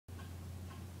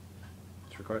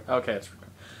recording. Okay, it's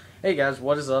recording. Hey guys,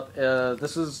 what is up?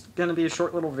 This is gonna be a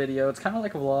short little video. It's kind of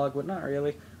like a vlog, but not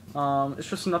really. It's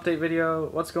just an update video.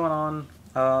 What's going on?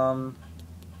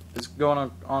 It's going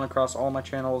on across all my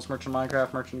channels: Merchant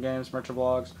Minecraft, Merchant Games, Merchant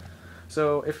Vlogs.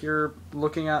 So if you're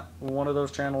looking at one of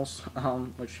those channels,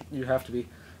 which you have to be,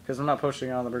 because I'm not posting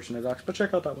it on the Merchant Docs, but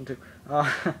check out that one too.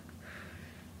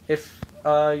 If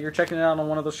you're checking it out on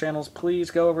one of those channels,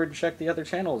 please go over and check the other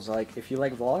channels. Like, if you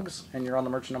like vlogs and you're on the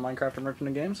Merchant of Minecraft or Merchant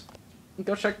of Games,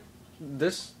 go check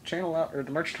this channel out, or the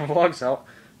Merchant of Vlogs out,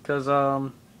 because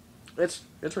it's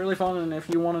really fun. And if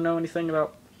you want to know anything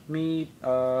about me,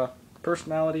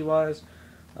 personality-wise,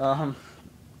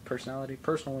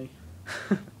 personally,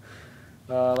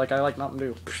 like, I like Mountain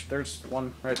Dew. There's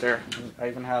one right there. I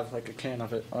even have like a can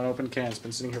of it, an open can. It's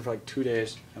been sitting here for like 2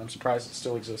 days, and I'm surprised it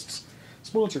still exists.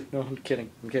 Sponsor. No, I'm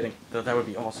kidding. I'm kidding. That would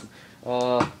be awesome.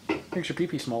 Makes your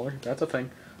pee-pee smaller. That's a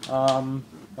thing.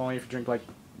 Only if you drink like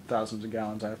thousands of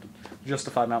gallons, I have to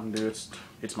justify Mountain Dew.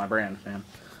 It's my brand, man.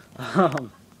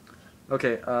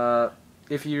 Okay.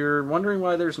 If you're wondering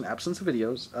why there's an absence of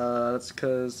videos, that's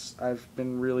because I've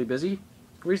been really busy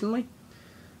recently,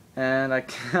 and I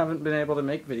haven't been able to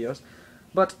make videos.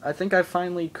 But I think I've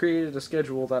finally created a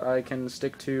schedule that I can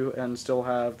stick to and still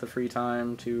have the free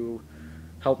time to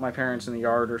help my parents in the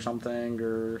yard or something,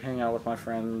 or hang out with my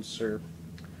friends, or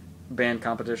band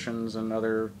competitions and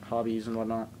other hobbies and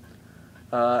whatnot.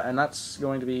 And that's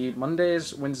going to be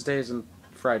Mondays, Wednesdays, and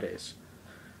Fridays.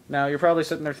 Now, you're probably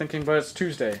sitting there thinking, but it's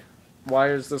Tuesday. Why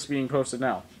is this being posted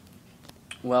now?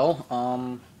 Well,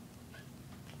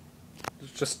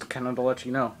 just kind of to let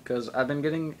you know, because I've been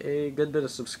getting a good bit of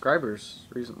subscribers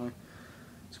recently,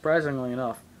 surprisingly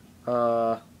enough.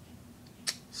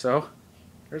 So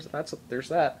there's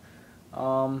that.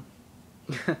 I've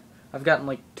gotten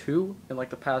like 2 in like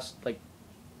the past like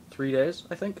 3 days,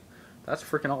 I think. That's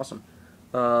freaking awesome.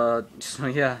 So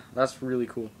yeah, that's really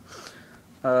cool.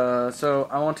 So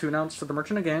I want to announce to the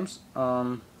Merchant of Games,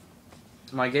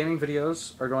 my gaming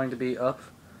videos are going to be up.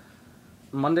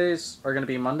 Mondays are going to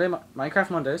be Minecraft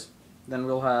Mondays. Then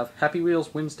we'll have Happy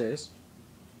Wheels Wednesdays.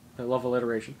 I love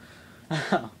alliteration.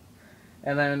 And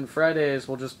then Fridays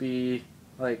will just be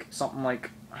like something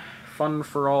like Fun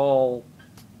for All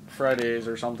Fridays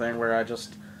or something, where I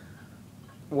just,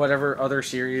 whatever other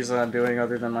series that I'm doing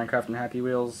other than Minecraft and Happy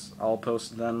Wheels, I'll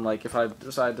post them. Like, if I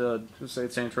decide to say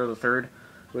Saints Row the 3rd,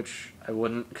 which I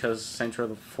wouldn't, because Saints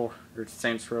Row 4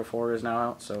 is now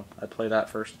out, so I'd play that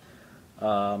first.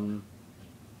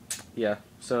 Yeah,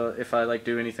 so if I like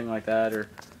do anything like that, or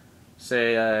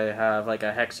say I have like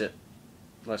a Hexit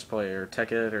Let's Play, or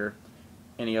Tekkit, or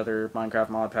any other Minecraft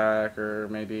mod pack, or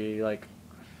maybe like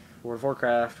World of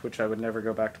Warcraft, which I would never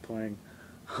go back to playing,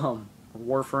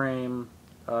 Warframe,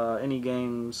 any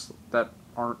games that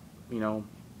aren't, you know,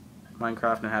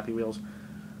 Minecraft and Happy Wheels,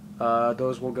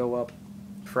 those will go up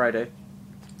Friday.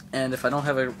 And if I don't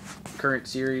have a current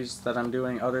series that I'm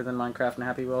doing other than Minecraft and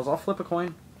Happy Wheels, I'll flip a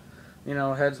coin. You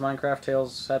know, heads Minecraft,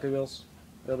 tails Happy Wheels.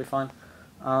 It'll be fine.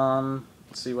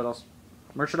 Let's see what else.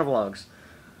 Merchant of Vlogs.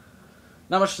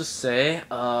 Not much to say.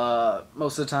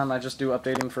 Most of the time I just do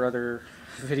updating for other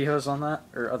videos on that,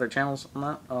 or other channels on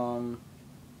that.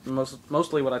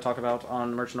 Mostly what I talk about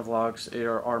on Merchant of Vlogs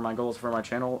are my goals for my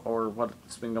channel, or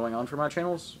what's been going on for my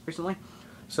channels recently.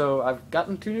 So I've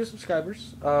gotten 2 new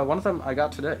subscribers. One of them I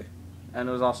got today, and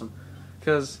it was awesome.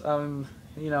 Because,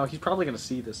 you know, he's probably going to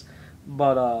see this.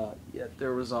 But, yeah,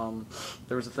 there was a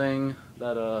thing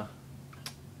that I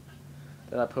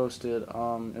posted.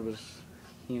 It was,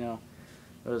 you know,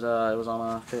 it was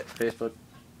on a Facebook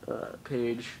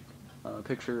page,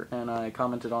 picture, and I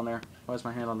commented on there. Why is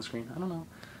my hand on the screen? I don't know.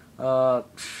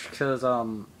 Because,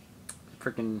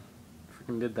 freaking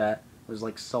did that. It was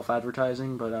like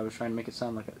self-advertising, but I was trying to make it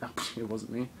sound like it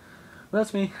wasn't me. But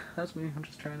that's me. That's me. I'm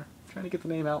just trying to get the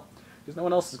name out, because no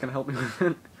one else is gonna help me with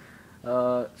it.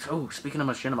 So speaking of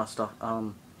machinima stuff,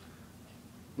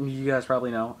 you guys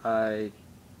probably know I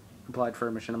applied for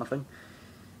a machinima thing.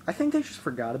 I think they just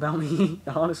forgot about me,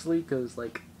 honestly, because,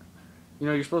 like, you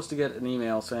know, you're supposed to get an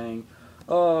email saying,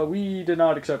 we did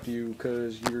not accept you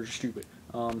because you're stupid.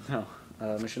 No,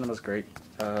 machinima's great.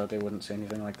 They wouldn't say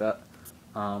anything like that,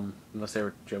 unless they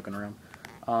were joking around.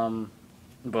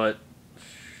 But,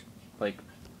 like,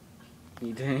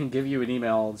 he didn't give you an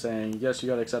email saying, yes, you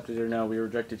got accepted, or no, we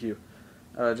rejected you.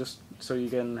 Just so you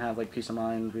can have, like, peace of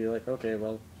mind, be like, okay,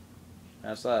 well,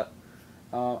 that's that.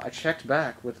 I checked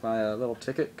back with my little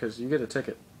ticket, because you get a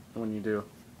ticket when you do.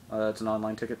 It's an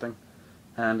online ticket thing.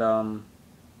 And,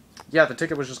 yeah, the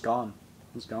ticket was just gone.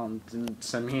 It was gone. Didn't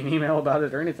send me an email about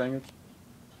it or anything. It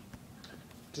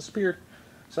disappeared.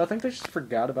 So I think they just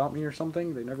forgot about me or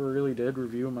something. They never really did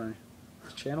review my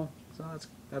channel, so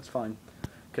that's fine.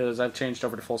 Because I've changed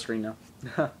over to full screen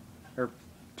now. Or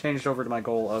changed over to my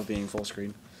goal of being full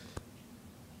screen.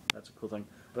 That's a cool thing.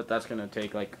 But that's going to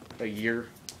take like a year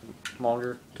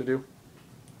longer to do.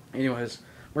 Anyways,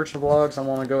 merchant vlogs, I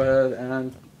want to go ahead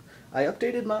and I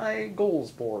updated my goals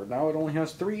board. Now it only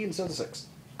has 3 instead of 6.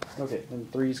 Okay,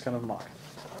 and 3 is kind of mock.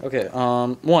 Okay,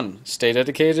 1, stay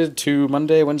dedicated to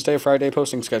Monday, Wednesday, Friday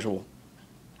posting schedule.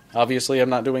 Obviously, I'm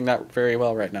not doing that very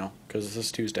well right now, because this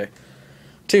is Tuesday.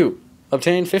 2,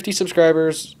 obtain 50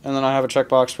 subscribers, and then I have a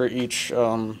checkbox for each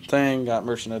thing. Got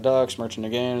Merchant of Ducks, Merchant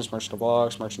of Games, Merchant of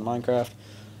Vlogs, Merchant of Minecraft.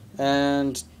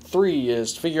 And 3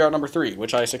 is figure out number 3,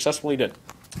 which I successfully did.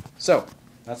 So,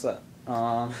 that's that.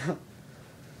 Let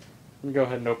me go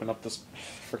ahead and open up this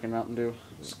freaking Mountain Dew.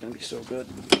 This is going to be so good.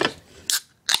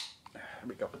 There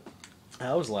we go.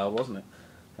 That was loud, wasn't it?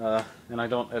 And I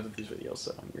don't edit these videos,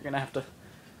 so you're going to have to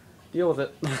deal with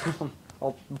it.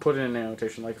 I'll put in an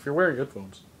annotation, like, if you're wearing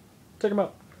headphones, take them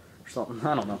out. Or something.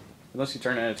 I don't know. Unless you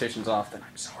turn annotations off, then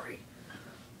I'm sorry.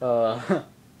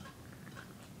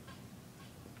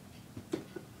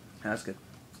 That's good.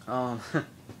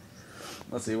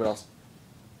 Let's see, what else?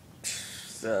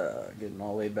 Getting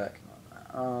all laid back.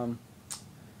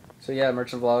 So yeah,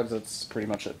 Merchant Vlogs, that's pretty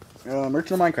much it.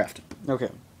 Merchant of Minecraft. Okay.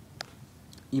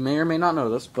 You may or may not know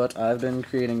this, but I've been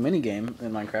creating a minigame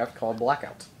in Minecraft called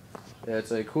Blackout.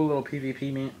 It's a cool little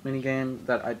PvP minigame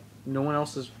that no one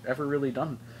else has ever really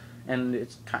done. And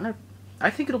it's kind of...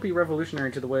 I think it'll be revolutionary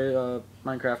to the way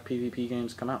Minecraft PvP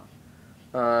games come out.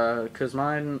 Because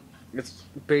mine... It's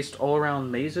based all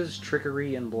around mazes,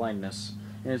 trickery, and blindness.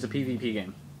 And it's a PvP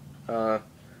game. I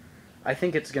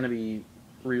think it's going to be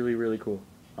really, really cool,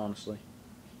 honestly.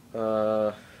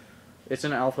 It's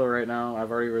in alpha right now.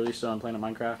 I've already released it on Planet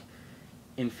Minecraft.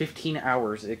 In 15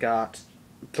 hours, it got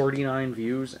 39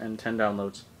 views and 10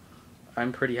 downloads.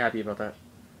 I'm pretty happy about that.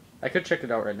 I could check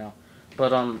it out right now.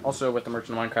 But also with the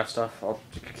Merchant of Minecraft stuff, I'll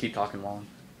keep talking while I'm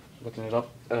looking it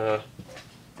up.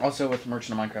 Also with the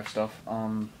Merchant of Minecraft stuff,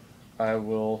 I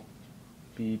will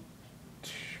be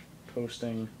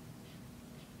posting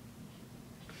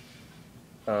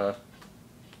I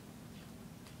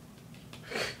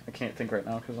can't think right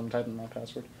now because I'm typing my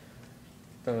password.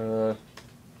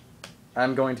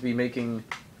 I'm going to be making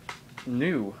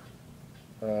new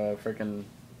freaking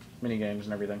minigames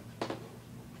and everything.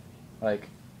 Like,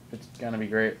 it's gonna be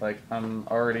great. Like, I'm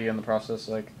already in the process,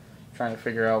 like, trying to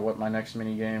figure out what my next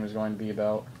minigame is going to be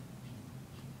about.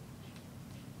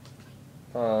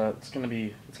 It's gonna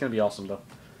be awesome though.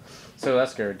 So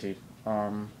that's guaranteed.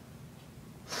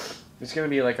 It's gonna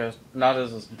be like not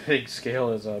as big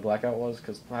scale as Blackout was,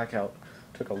 because Blackout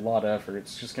took a lot of effort.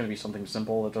 It's just gonna be something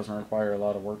simple that doesn't require a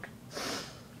lot of work.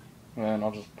 And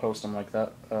I'll just post them like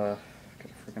that. Cause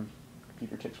freaking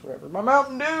computer takes forever. My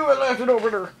Mountain Dew, I left it over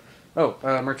there. Oh,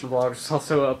 Merchant Vlogs,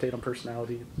 also an update on personal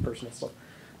stuff.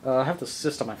 I have this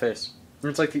cyst on my face.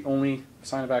 It's like the only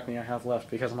sign of acne I have left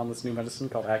because I'm on this new medicine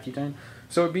called Accutane.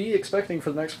 So be expecting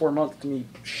for the next 4 months to me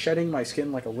shedding my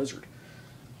skin like a lizard.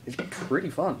 It's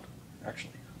pretty fun,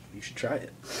 actually. You should try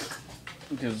it.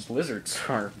 Because lizards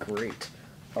are great.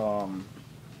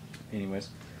 Anyways.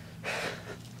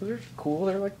 Lizards are cool.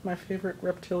 They're like my favorite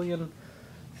reptilian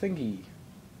thingy.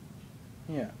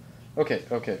 Yeah. Okay,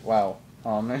 wow.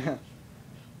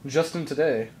 Just in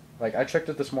today, like, I checked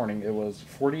it this morning, it was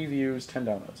 40 views, 10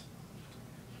 downloads.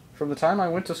 From the time I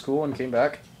went to school and came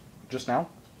back, just now,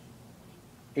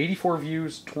 84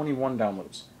 views, 21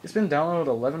 downloads. It's been downloaded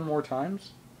 11 more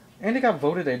times, and it got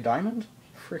voted a diamond?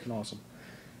 Freaking awesome.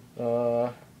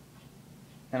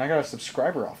 And I got a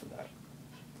subscriber off of that.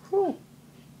 Whew.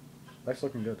 Life's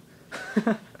looking good.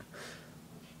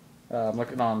 I'm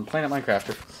looking on Planet Minecraft.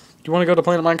 If you want to go to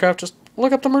Planet Minecraft, just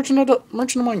look up the Merchant of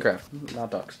Minecraft, not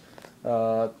ducks.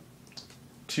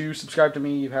 To subscribe to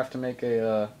me, you have to make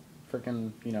a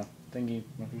freaking, thingy.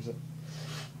 Who's it?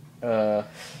 Okay,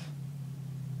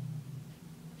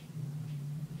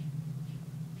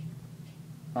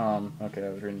 I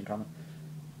was reading the comment.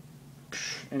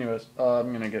 Anyways,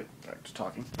 I'm gonna get back to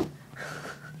talking.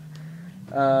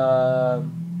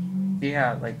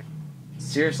 Yeah, like,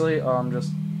 seriously,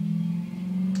 just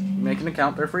make an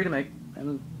account. They're free to make,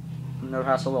 and no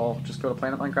hassle at all. Just go to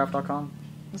planetminecraft.com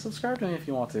and subscribe to me if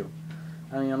you want to.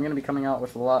 I mean, I'm going to be coming out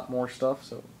with a lot more stuff,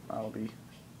 so that'll be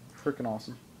freaking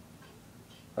awesome.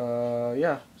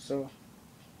 Yeah, so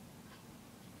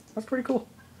that's pretty cool.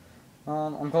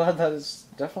 I'm glad that it's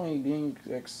definitely being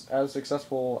as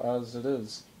successful as it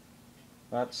is.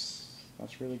 That's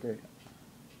really great.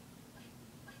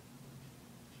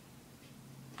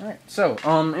 Alright, so,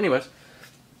 anyways,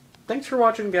 thanks for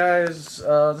watching, guys.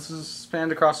 This is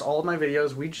spanned across all of my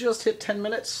videos. We just hit 10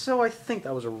 minutes, so I think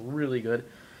that was a really good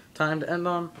time to end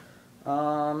on.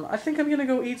 I think I'm gonna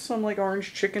go eat some, like,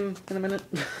 orange chicken in a minute.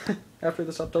 After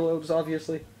this uploads,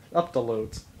 obviously.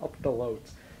 Uploads.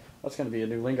 That's gonna be a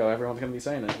new lingo. Everyone's gonna be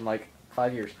saying it in, like,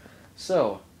 5 years.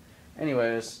 So,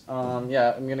 anyways,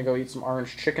 yeah, I'm gonna go eat some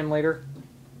orange chicken later.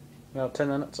 About 10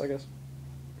 minutes, I guess.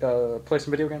 Play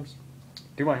some video games.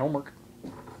 Do my homework.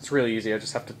 It's really easy. I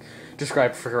just have to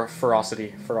describe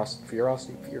ferocity. Ferocity.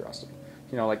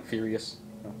 You know, like furious.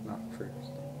 No, not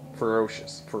furious.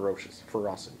 Ferocious.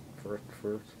 Ferocity.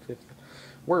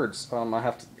 Words. I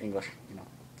have to English. You know,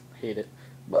 hate it,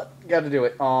 but got to do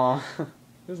it.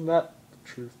 Isn't that the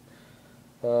truth?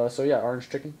 So yeah,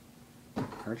 orange chicken.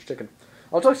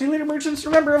 I'll talk to you later, merchants.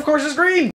 Remember, of course, it's green.